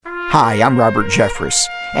Hi, I'm Robert Jeffress,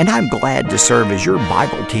 and I'm glad to serve as your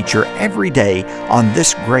Bible teacher every day on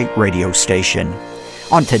this great radio station.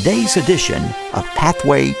 On today's edition of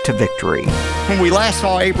Pathway to Victory. When we last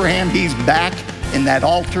saw Abraham, he's back in that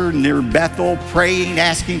altar near Bethel, praying,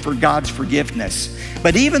 asking for God's forgiveness.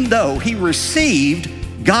 But even though he received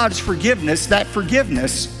God's forgiveness, that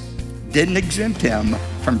forgiveness didn't exempt him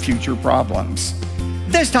from future problems.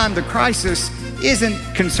 This time the crisis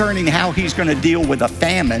isn't concerning how he's going to deal with a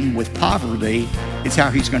famine, with poverty. It's how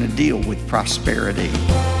he's going to deal with prosperity.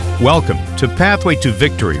 Welcome to Pathway to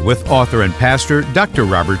Victory with author and pastor Dr.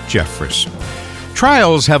 Robert Jeffress.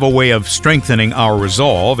 Trials have a way of strengthening our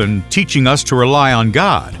resolve and teaching us to rely on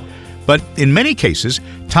God. But in many cases,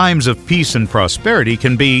 times of peace and prosperity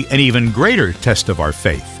can be an even greater test of our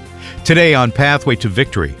faith. Today on Pathway to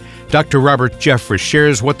Victory, Dr. Robert Jeffress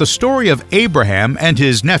shares what the story of Abraham and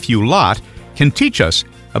his nephew Lot can teach us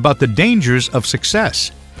about the dangers of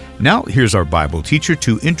success. Now, here's our Bible teacher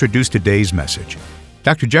to introduce today's message.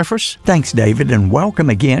 Dr. Jeffress? Thanks, David, and welcome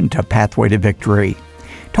again to Pathway to Victory.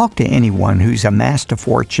 Talk to anyone who's amassed a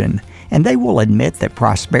fortune, and they will admit that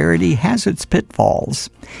prosperity has its pitfalls.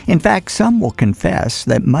 In fact, some will confess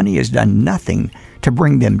that money has done nothing to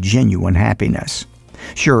bring them genuine happiness.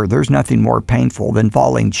 Sure, there's nothing more painful than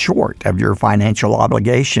falling short of your financial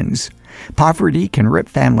obligations. Poverty can rip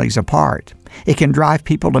families apart. It can drive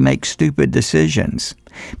people to make stupid decisions.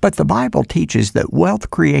 But the Bible teaches that wealth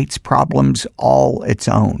creates problems all its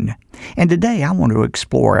own. And today I want to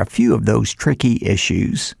explore a few of those tricky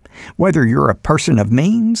issues. Whether you're a person of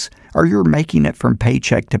means or you're making it from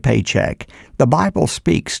paycheck to paycheck, the Bible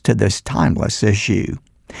speaks to this timeless issue.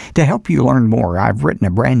 To help you learn more, I've written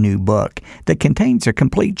a brand new book that contains a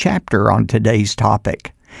complete chapter on today's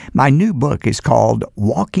topic. My new book is called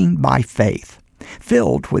Walking by Faith.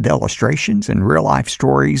 Filled with illustrations and real-life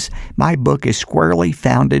stories, my book is squarely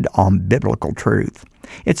founded on biblical truth.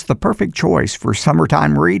 It's the perfect choice for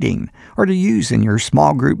summertime reading or to use in your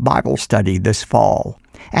small group Bible study this fall.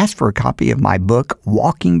 Ask for a copy of my book,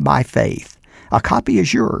 Walking by Faith. A copy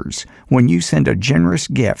is yours when you send a generous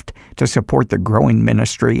gift to support the growing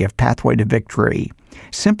ministry of Pathway to Victory.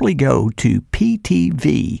 Simply go to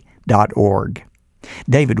ptv.org.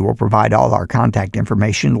 David will provide all our contact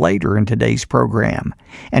information later in today's program,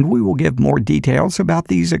 and we will give more details about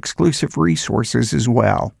these exclusive resources as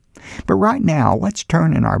well. But right now, let's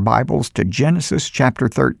turn in our Bibles to Genesis chapter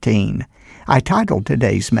 13. I titled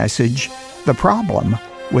today's message, The Problem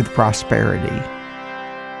with Prosperity.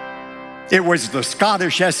 It was the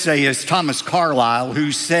Scottish essayist Thomas Carlyle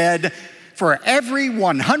who said, "For every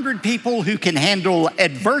 100 people who can handle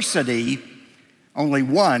adversity, only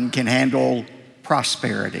one can handle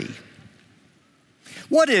prosperity."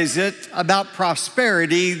 What is it about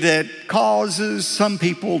prosperity that causes some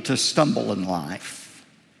people to stumble in life?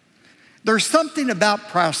 There's something about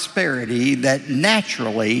prosperity that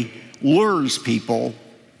naturally lures people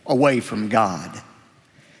away from God.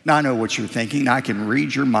 Now, I know what you're thinking. I can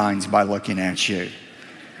read your minds by looking at you.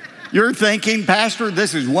 You're thinking, Pastor,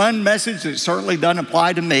 this is one message that certainly doesn't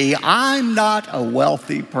apply to me. I'm not a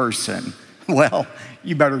wealthy person. Well,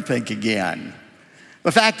 you better think again.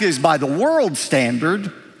 The fact is, by the world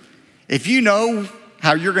standard, if you know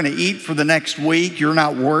how you're going to eat for the next week, you're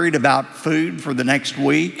not worried about food for the next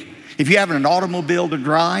week. If you have an automobile to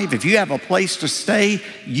drive, if you have a place to stay,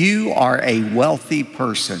 you are a wealthy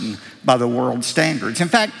person by the world standards. In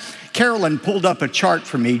fact, Carolyn pulled up a chart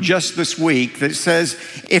for me just this week that says,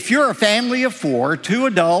 if you're a family of 4, 2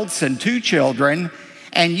 adults and 2 children,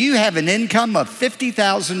 and you have an income of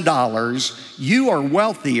 $50,000, you are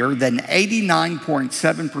wealthier than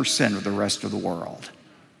 89.7% of the rest of the world.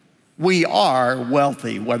 We are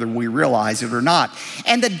wealthy, whether we realize it or not.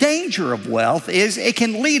 And the danger of wealth is it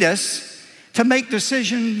can lead us to make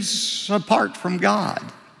decisions apart from God.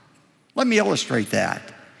 Let me illustrate that.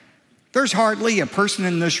 There's hardly a person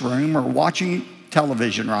in this room or watching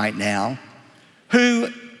television right now who,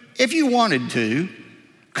 if you wanted to,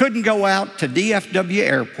 couldn't go out to DFW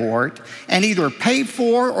Airport and either pay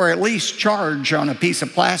for or at least charge on a piece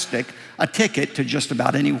of plastic a ticket to just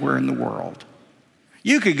about anywhere in the world.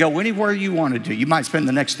 You could go anywhere you wanted to. You might spend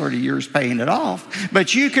the next 30 years paying it off,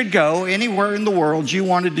 but you could go anywhere in the world you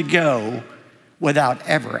wanted to go without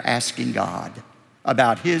ever asking God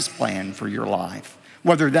about His plan for your life,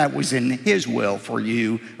 whether that was in His will for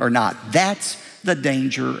you or not. That's the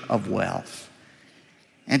danger of wealth.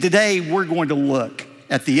 And today we're going to look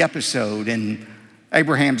at the episode in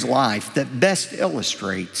Abraham's life that best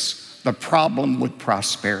illustrates the problem with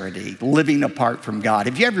prosperity, living apart from God.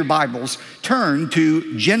 If you have your Bibles, turn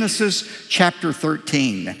to Genesis chapter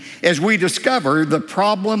 13 as we discover the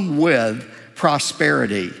problem with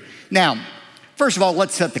prosperity. Now, first of all,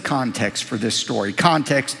 let's set the context for this story.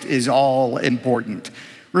 Context is all important.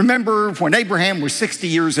 Remember, when Abraham was 60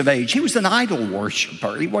 years of age, he was an idol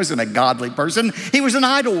worshiper. He wasn't a godly person. He was an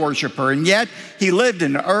idol worshiper, and yet he lived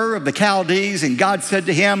in Ur of the Chaldees, and God said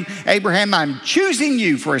to him, Abraham, I'm choosing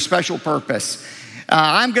you for a special purpose.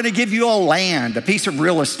 I'm going to give you a land, a piece of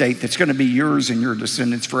real estate that's going to be yours and your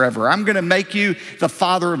descendants forever. I'm going to make you the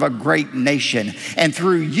father of a great nation, and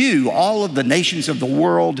through you, all of the nations of the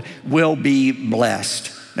world will be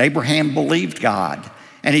blessed. Abraham believed God.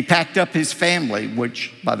 And he packed up his family,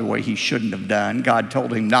 which, by the way, he shouldn't have done. God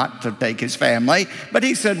told him not to take his family. But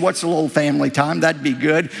he said, what's a little family time? That'd be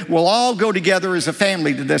good. We'll all go together as a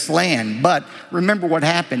family to this land. But remember what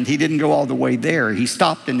happened. He didn't go all the way there. He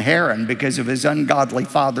stopped in Haran because of his ungodly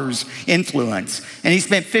father's influence. And he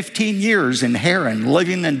spent 15 years in Haran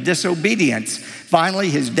living in disobedience. Finally,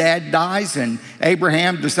 his dad dies, and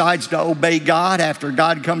Abraham decides to obey God after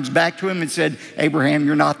God comes back to him and said, Abraham,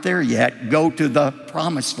 you're not there yet. Go to the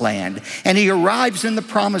promised land. And he arrives in the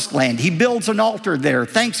promised land. He builds an altar there.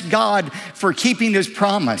 Thanks God for keeping his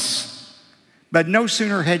promise. But no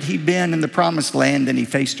sooner had he been in the promised land than he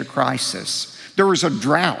faced a crisis. There was a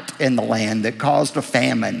drought in the land that caused a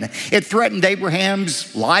famine. It threatened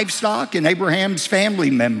Abraham's livestock and Abraham's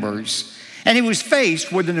family members. And he was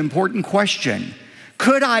faced with an important question.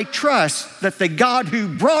 Could I trust that the God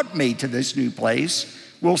who brought me to this new place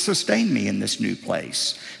will sustain me in this new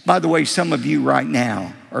place? By the way, some of you right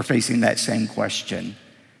now are facing that same question.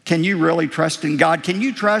 Can you really trust in God? Can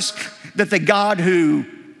you trust that the God who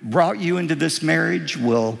brought you into this marriage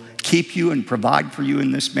will keep you and provide for you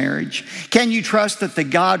in this marriage? Can you trust that the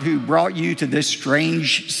God who brought you to this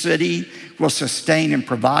strange city will sustain and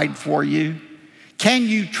provide for you? Can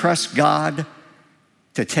you trust God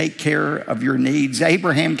to take care of your needs?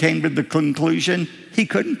 Abraham came to the conclusion he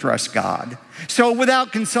couldn't trust God. So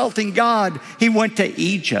without consulting God, he went to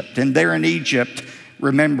Egypt. And there in Egypt,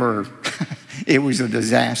 remember, it was a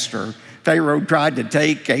disaster. Pharaoh tried to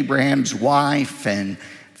take Abraham's wife, and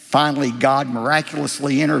finally God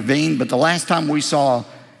miraculously intervened. But the last time we saw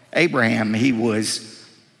Abraham, he was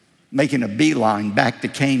making a beeline back to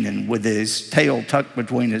Canaan with his tail tucked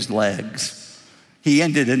between his legs. He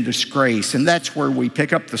ended in disgrace, and that's where we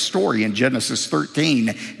pick up the story in Genesis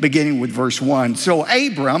 13, beginning with verse 1. So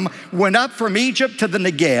Abram went up from Egypt to the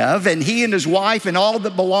Negev, and he and his wife and all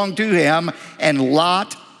that belonged to him, and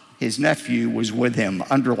Lot, his nephew, was with him.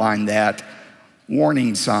 Underline that.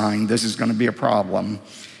 Warning sign, this is going to be a problem.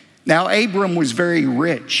 Now Abram was very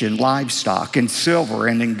rich in livestock, in silver,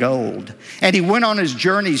 and in gold. And he went on his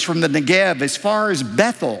journeys from the Negev as far as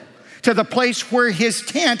Bethel, to the place where his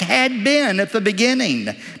tent had been at the beginning,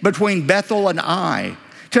 between Bethel and Ai,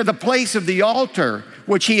 to the place of the altar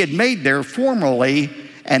which he had made there formerly,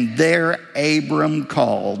 and there Abram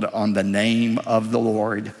called on the name of the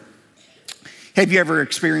Lord. Have you ever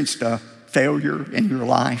experienced a failure in your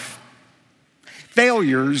life?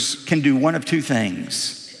 Failures can do one of two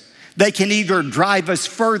things. They can either drive us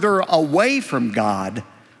further away from God,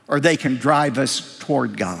 or they can drive us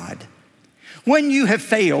toward God. When you have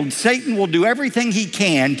failed, Satan will do everything he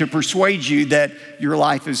can to persuade you that your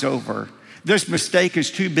life is over. This mistake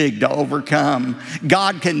is too big to overcome.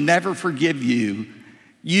 God can never forgive you.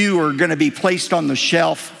 You are going to be placed on the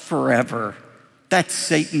shelf forever. That's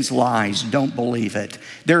Satan's lies. Don't believe it.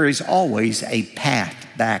 There is always a path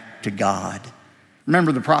back to God.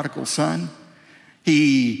 Remember the prodigal son?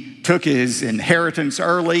 He took his inheritance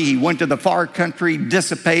early. He went to the far country,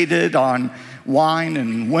 dissipated on wine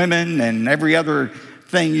and women and every other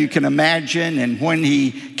thing you can imagine. And when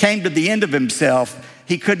he came to the end of himself,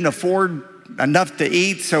 he couldn't afford enough to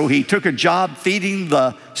eat, so he took a job feeding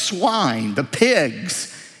the swine, the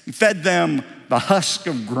pigs. He fed them the husk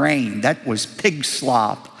of grain. That was pig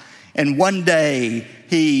slop. And one day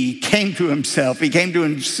he came to himself. He came to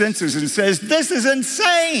his senses and says, "This is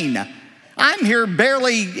insane. I'm here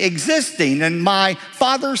barely existing, and my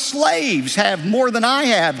father's slaves have more than I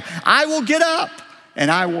have. I will get up, and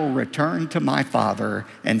I will return to my father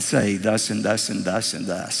and say thus and thus and thus and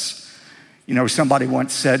thus." You know, somebody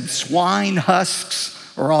once said, swine husks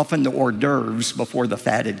are often the hors d'oeuvres before the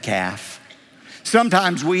fatted calf.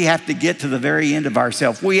 Sometimes we have to get to the very end of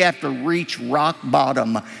ourselves. We have to reach rock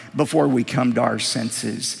bottom before we come to our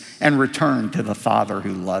senses and return to the Father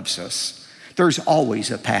who loves us. There's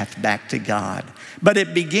always a path back to God, but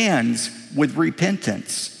it begins with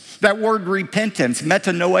repentance. That word repentance,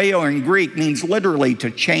 metanoeo in Greek, means literally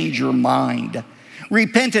to change your mind.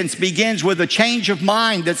 Repentance begins with a change of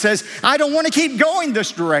mind that says, I don't want to keep going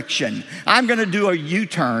this direction. I'm going to do a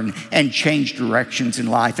U-turn and change directions in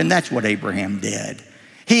life. And that's what Abraham did.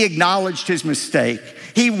 He acknowledged his mistake.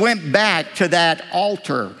 He went back to that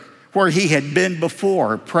altar where he had been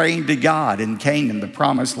before, praying to God in Canaan, the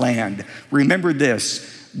promised land. Remember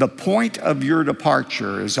this, the point of your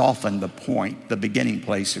departure is often the beginning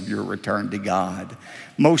place of your return to God.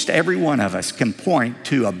 Most every one of us can point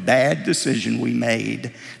to a bad decision we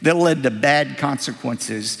made that led to bad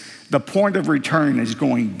consequences. The point of return is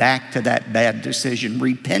going back to that bad decision,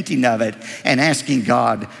 repenting of it, and asking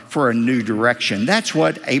God for a new direction. That's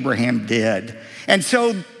what Abraham did. And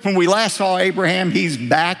so when we last saw Abraham, he's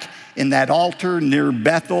back in that altar near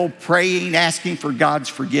Bethel, praying, asking for God's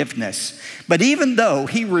forgiveness. But even though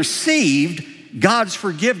he received God's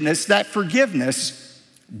forgiveness, that forgiveness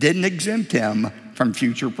didn't exempt him from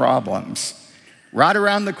future problems. Right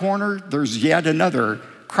around the corner, there's yet another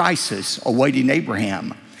crisis awaiting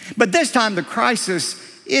Abraham. But this time the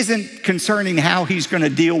crisis isn't concerning how he's going to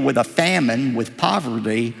deal with a famine, with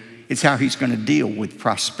poverty. It's how he's going to deal with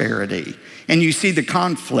prosperity. And you see the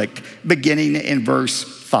conflict beginning in verse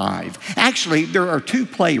 5. Actually, there are two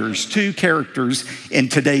characters in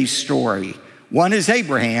today's story. One is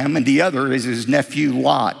Abraham and the other is his nephew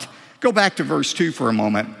Lot. Go back to verse 2 for a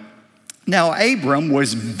moment. Now, Abram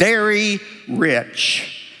was very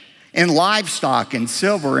rich in livestock, in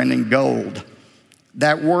silver, and in gold.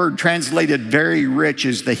 That word translated very rich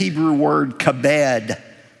is the Hebrew word kabed.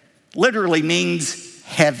 Literally means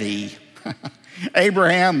heavy.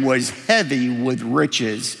 Abraham was heavy with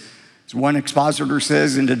riches. As one expositor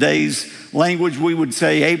says, in today's language, we would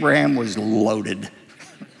say Abraham was loaded.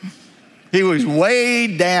 He was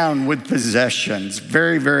weighed down with possessions,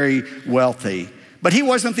 very, very wealthy. But he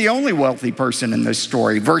wasn't the only wealthy person in this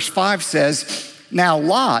story. Verse 5 says, now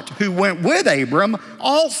Lot, who went with Abram,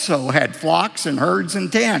 also had flocks and herds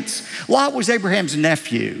and tents. Lot was Abraham's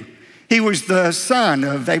nephew. He was the son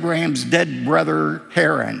of Abraham's dead brother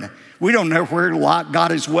Haran. We don't know where Lot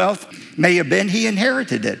got his wealth. May have been he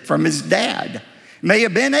inherited it from his dad. May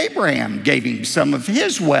have been Abraham gave him some of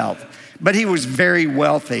his wealth. But he was very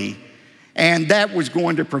wealthy, and that was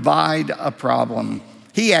going to provide a problem.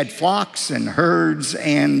 He had flocks and herds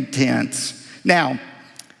and tents. Now,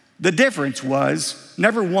 the difference was,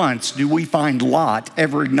 never once do we find Lot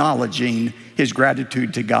ever acknowledging his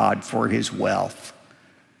gratitude to God for his wealth.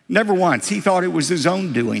 Never once. He thought it was his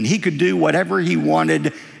own doing. He could do whatever he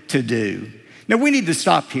wanted to do. Now, we need to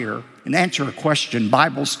stop here and answer a question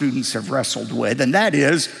Bible students have wrestled with, and that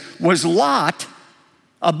is, was Lot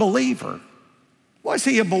a believer? Was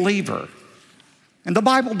he a believer? And the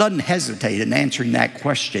Bible doesn't hesitate in answering that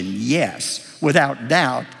question. Yes, without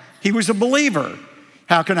doubt, he was a believer.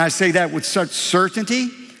 How can I say that with such certainty?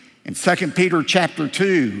 In 2 Peter chapter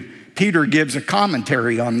 2, Peter gives a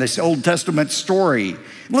commentary on this Old Testament story.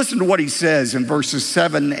 Listen to what he says in verses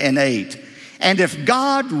 7 and 8. And if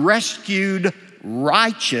God rescued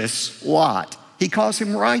righteous Lot, he calls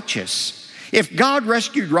him righteous. If God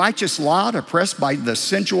rescued righteous Lot, oppressed by the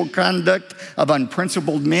sensual conduct of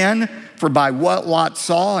unprincipled men, for by what Lot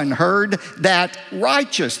saw and heard, that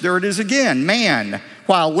righteous, there it is again, man,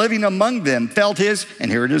 while living among them, felt his,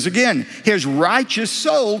 and here it is again, his righteous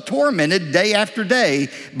soul tormented day after day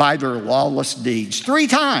by their lawless deeds. 3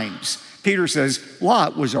 times, Peter says,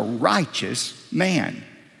 Lot was a righteous man,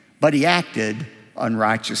 but he acted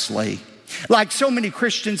unrighteously. Like so many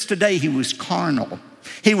Christians today, he was carnal.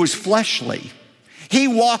 He was fleshly. He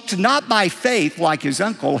walked not by faith like his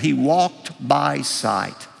uncle, he walked by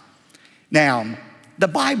sight. Now, the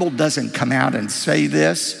Bible doesn't come out and say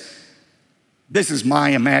this. This is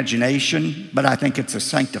my imagination, but I think it's a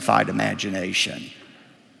sanctified imagination.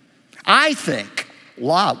 I think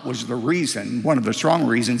Lot was the reason, one of the strong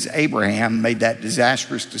reasons Abraham made that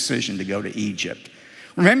disastrous decision to go to Egypt.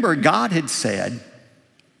 Remember, God had said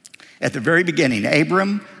at the very beginning,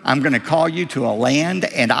 Abram, I'm going to call you to a land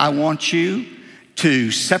and I want you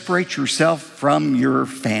to separate yourself from your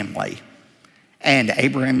family. And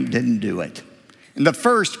Abraham didn't do it. And the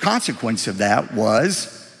first consequence of that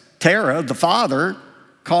was Terah, the father,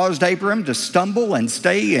 caused Abram to stumble and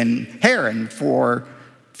stay in Haran for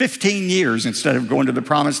 15 years instead of going to the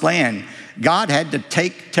promised land. God had to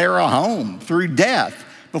take Terah home through death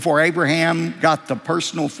before Abraham got the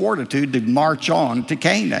personal fortitude to march on to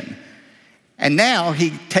Canaan. And now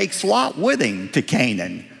he takes Lot with him to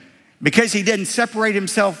Canaan because he didn't separate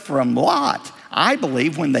himself from Lot. I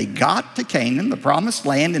believe when they got to Canaan, the promised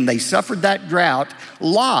land, and they suffered that drought,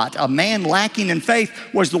 Lot, a man lacking in faith,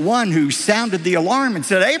 was the one who sounded the alarm and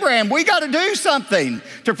said, Abraham, we got to do something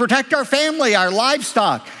to protect our family, our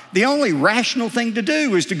livestock. The only rational thing to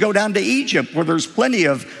do is to go down to Egypt where there's plenty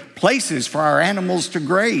of places for our animals to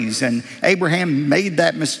graze. And Abraham made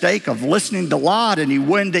that mistake of listening to Lot, and he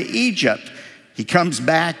went to Egypt. He comes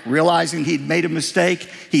back, realizing he'd made a mistake.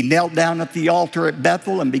 He knelt down at the altar at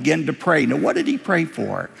Bethel and began to pray. Now, what did he pray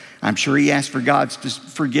for? I'm sure he asked for God's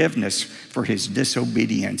forgiveness for his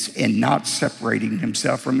disobedience in not separating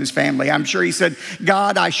himself from his family. I'm sure he said,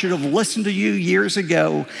 God, I should have listened to you years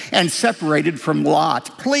ago and separated from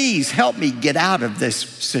Lot. Please help me get out of this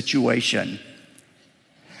situation.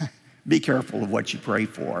 Be careful of what you pray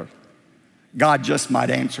for. God just might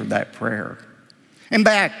answer that prayer. In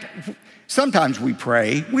fact, sometimes we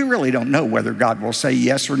pray, we really don't know whether God will say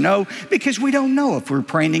yes or no because we don't know if we're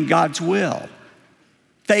praying in God's will.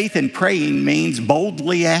 Faith in praying means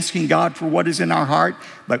boldly asking God for what is in our heart,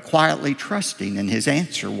 but quietly trusting in his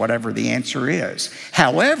answer, whatever the answer is.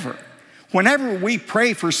 However, whenever we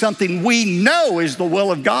pray for something we know is the will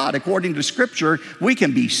of God, according to Scripture, we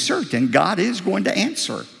can be certain God is going to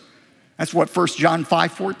answer. That's what 1 John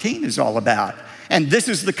 5:14 is all about. And this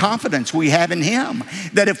is the confidence we have in him,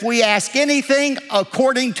 that if we ask anything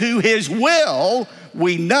according to his will,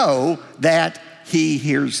 we know that he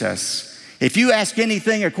hears us. If you ask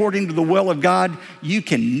anything according to the will of God, you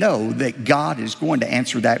can know that God is going to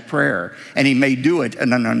answer that prayer, and he may do it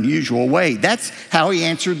in an unusual way. That's how he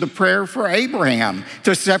answered the prayer for Abraham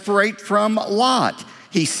to separate from Lot.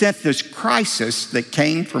 He sent this crisis that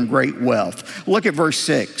came from great wealth. Look at verse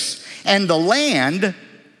 6. And the land,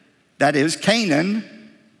 that is Canaan,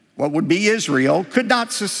 what would be Israel, could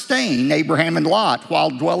not sustain Abraham and Lot while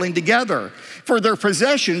dwelling together, for their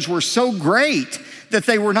possessions were so great that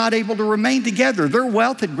they were not able to remain together. Their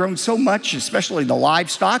wealth had grown so much, especially the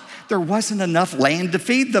livestock, there wasn't enough land to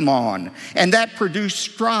feed them on. And that produced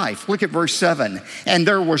strife. Look at verse 7. And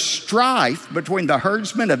there was strife between the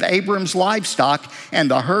herdsmen of Abram's livestock and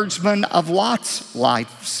the herdsmen of Lot's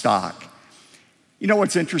livestock. You know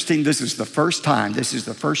what's interesting? This is the first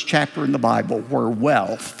chapter in the Bible where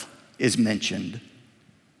wealth is mentioned.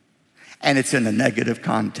 And it's in a negative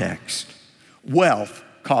context. Wealth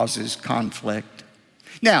causes conflict.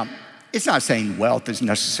 Now, it's not saying wealth is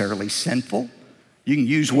necessarily sinful. You can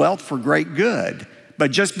use wealth for great good,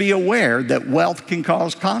 but just be aware that wealth can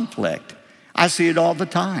cause conflict. I see it all the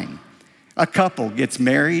time. A couple gets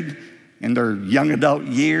married in their young adult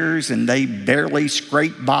years and they barely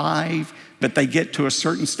scrape by, but they get to a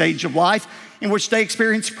certain stage of life in which they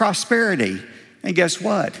experience prosperity. And guess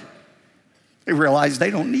what? They realize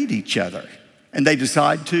they don't need each other. And they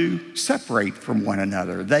decide to separate from one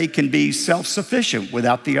another. They can be self-sufficient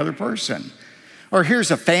without the other person. Or here's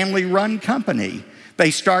a family-run company.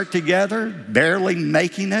 They start together, barely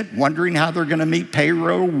making it, wondering how they're going to meet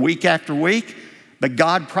payroll week after week. But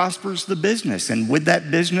God prospers the business. And with that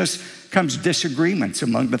business comes disagreements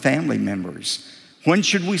among the family members. When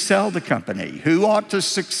should we sell the company? Who ought to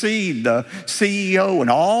succeed the CEO? And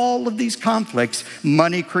all of these conflicts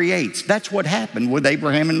money creates. That's what happened with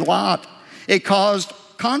Abraham and Lot. It caused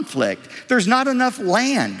conflict. There's not enough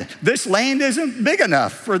land. This land isn't big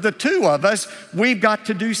enough for the two of us. We've got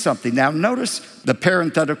to do something. Now notice the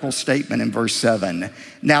parenthetical statement in verse 7.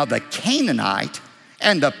 Now the Canaanite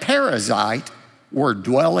and the Perizzite were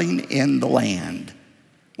dwelling in the land.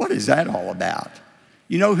 What is that all about?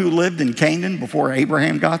 You know who lived in Canaan before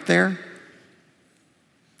Abraham got there?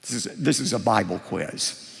 This is a Bible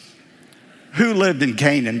quiz. Who lived in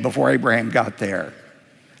Canaan before Abraham got there?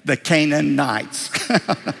 The Canaanites.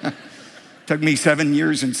 Took me 7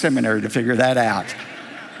 years in seminary to figure that out.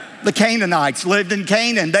 The Canaanites lived in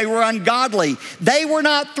Canaan. They were ungodly. They were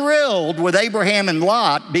not thrilled with Abraham and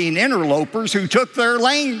Lot being interlopers who took their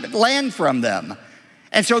land from them.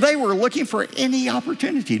 And so they were looking for any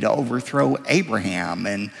opportunity to overthrow Abraham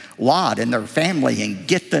and Lot and their family and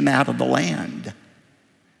get them out of the land.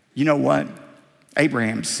 You know what?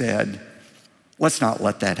 Abraham said, let's not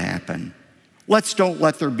let that happen. Don't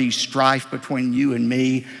let there be strife between you and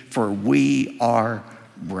me, for we are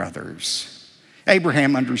brothers.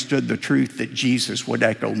 Abraham understood the truth that Jesus would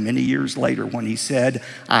echo many years later when he said,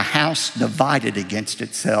 a house divided against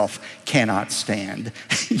itself cannot stand.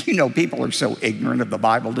 You know, people are so ignorant of the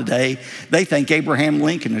Bible today. They think Abraham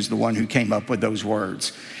Lincoln is the one who came up with those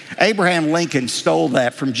words. Abraham Lincoln stole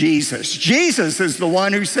that from Jesus. Jesus is the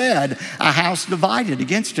one who said, a house divided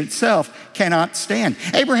against itself cannot stand.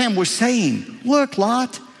 Abraham was saying, look,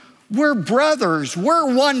 Lot, we're brothers.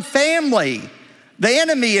 We're one family. The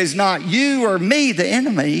enemy is not you or me. The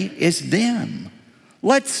enemy is them.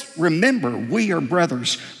 Let's remember we are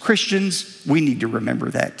brothers. Christians, we need to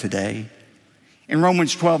remember that today. In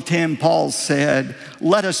Romans 12:10, Paul said,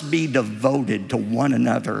 let us be devoted to one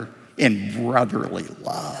another in brotherly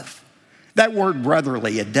love. That word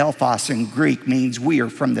brotherly, adelphos in Greek, means we are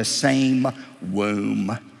from the same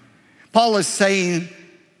womb. Paul is saying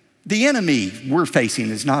The enemy we're facing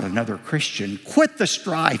is not another Christian. Quit the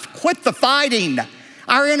strife. Quit the fighting.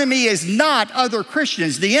 Our enemy is not other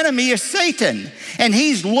Christians. The enemy is Satan, and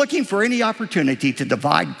he's looking for any opportunity to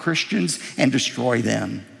divide Christians and destroy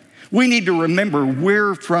them. We need to remember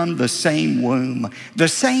we're from the same womb. The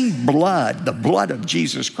same blood, the blood of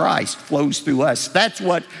Jesus Christ, flows through us. That's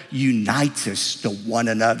what unites us to one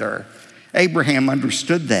another. Abraham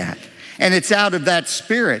understood that. And it's out of that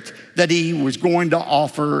spirit that he was going to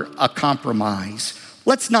offer a compromise.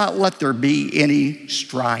 Let's not let there be any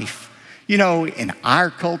strife. You know, in our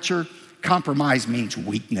culture, compromise means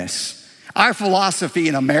weakness. Our philosophy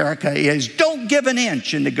in America is don't give an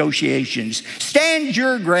inch in negotiations. Stand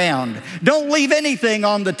your ground. Don't leave anything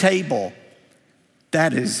on the table.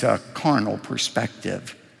 That is a carnal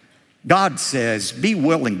perspective. God says, be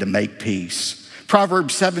willing to make peace.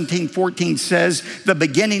 Proverbs 17:14 says, the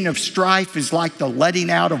beginning of strife is like the letting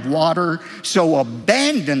out of water, so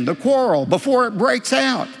abandon the quarrel before it breaks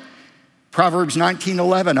out. Proverbs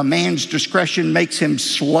 19:11, a man's discretion makes him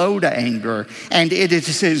slow to anger, and it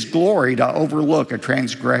is his glory to overlook a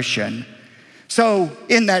transgression. So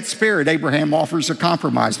in that spirit, Abraham offers a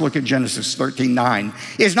compromise. Look at Genesis 13:9.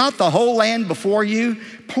 Is not the whole land before you?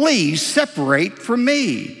 Please separate from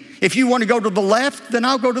me. If you want to go to the left, then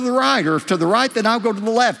I'll go to the right. Or if to the right, then I'll go to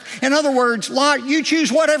the left. In other words, Lot, you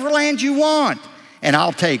choose whatever land you want, and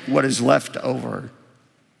I'll take what is left over.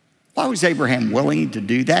 Why was Abraham willing to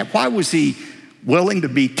do that? Why was he willing to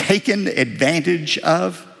be taken advantage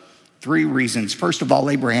of? 3 reasons. First of all,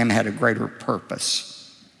 Abraham had a greater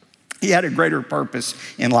purpose. He had a greater purpose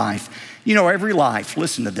in life. You know, every life,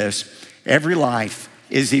 listen to this, every life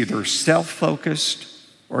is either self-focused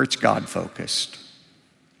or it's God-focused.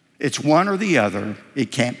 It's one or the other.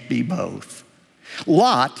 It can't be both.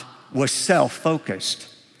 Lot was self-focused.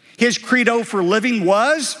 His credo for living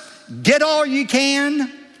was, get all you can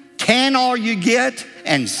all you get,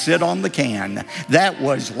 and sit on the can. That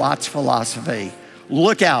was Lot's philosophy.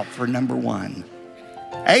 Look out for number 1.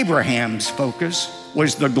 Abraham's focus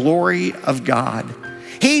was the glory of God.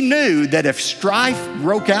 He knew that if strife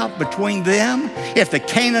broke out between them, if the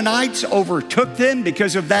Canaanites overtook them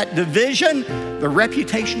because of that division, the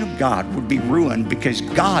reputation of God would be ruined because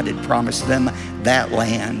God had promised them that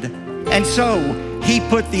land. And so he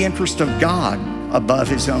put the interest of God above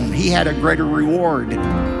his own. He had a greater reward.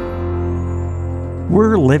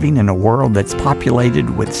 We're living in a world that's populated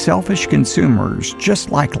with selfish consumers just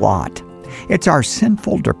like Lot. It's our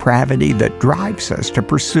sinful depravity that drives us to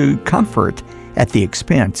pursue comfort at the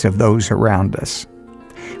expense of those around us.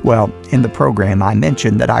 Well, in the program, I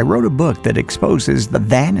mentioned that I wrote a book that exposes the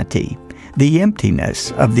vanity, the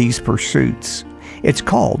emptiness of these pursuits. It's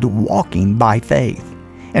called Walking by Faith.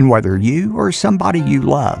 And whether you or somebody you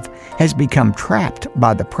love has become trapped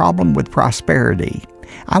by the problem with prosperity,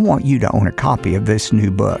 I want you to own a copy of this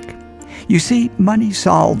new book. You see, money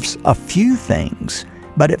solves a few things,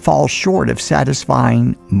 but it falls short of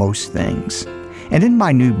satisfying most things. And in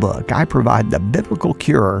my new book, I provide the biblical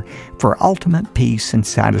cure for ultimate peace and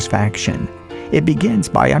satisfaction. It begins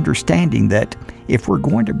by understanding that if we're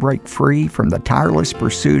going to break free from the tireless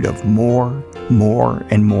pursuit of more,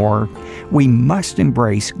 and more, we must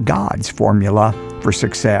embrace God's formula for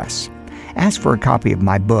success. Ask for a copy of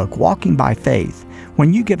my book, Walking by Faith,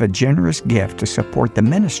 when you give a generous gift to support the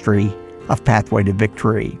ministry of Pathway to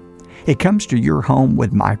Victory. It comes to your home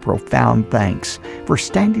with my profound thanks for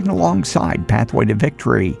standing alongside Pathway to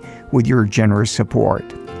Victory with your generous support.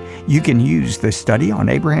 You can use this study on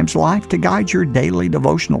Abraham's life to guide your daily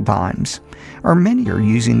devotional times, or many are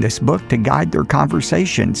using this book to guide their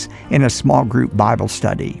conversations in a small group Bible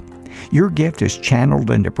study. Your gift is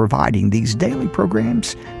channeled into providing these daily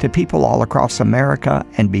programs to people all across America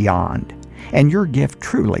and beyond, and your gift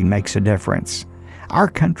truly makes a difference. Our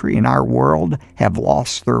country and our world have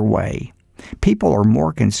lost their way. People are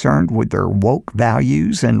more concerned with their woke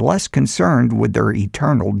values and less concerned with their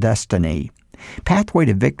eternal destiny. Pathway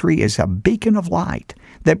to Victory is a beacon of light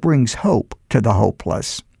that brings hope to the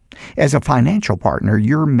hopeless. As a financial partner,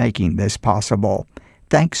 you're making this possible.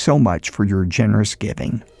 Thanks so much for your generous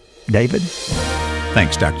giving. David?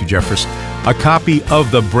 Thanks, Dr. Jeffress. A copy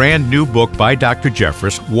of the brand new book by Dr.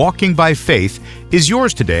 Jeffress, Walking by Faith, is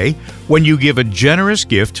yours today when you give a generous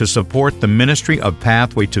gift to support the ministry of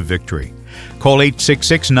Pathway to Victory. Call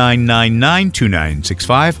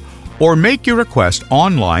 866-999-2965 or make your request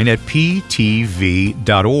online at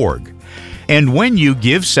ptv.org. And when you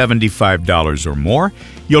give $75 or more,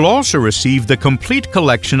 you'll also receive the complete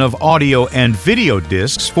collection of audio and video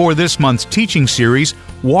discs for this month's teaching series,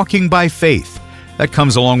 Walking by Faith. That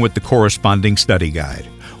comes along with the corresponding study guide.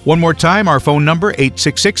 One more time, our phone number,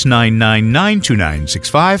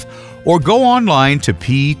 866-999-2965, or go online to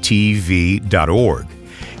ptv.org.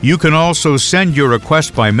 You can also send your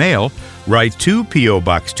request by mail. Write to P.O.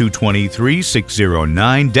 Box 223,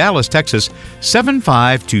 609, Dallas, Texas,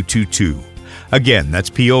 75222. Again, that's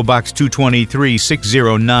P.O. Box 223,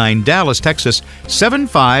 609, Dallas, Texas,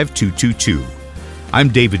 75222. I'm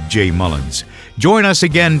David J. Mullins. Join us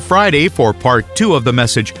again Friday for Part 2 of the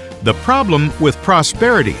message, The Problem with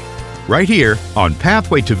Prosperity, right here on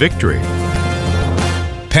Pathway to Victory.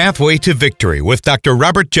 Pathway to Victory with Dr.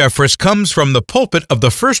 Robert Jeffress comes from the pulpit of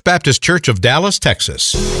the First Baptist Church of Dallas,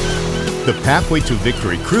 Texas. The Pathway to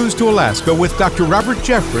Victory cruise to Alaska with Dr. Robert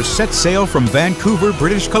Jeffress sets sail from Vancouver,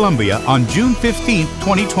 British Columbia on June 15,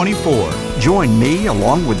 2024. Join me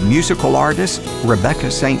along with musical artists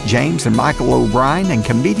Rebecca St. James and Michael O'Brien and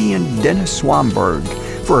comedian Dennis Swanberg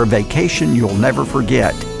for a vacation you'll never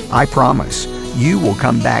forget. I promise. You will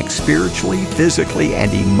come back spiritually, physically,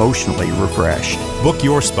 and emotionally refreshed. Book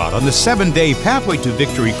your spot on the 7-day Pathway to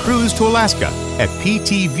Victory cruise to Alaska at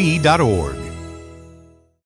ptv.org.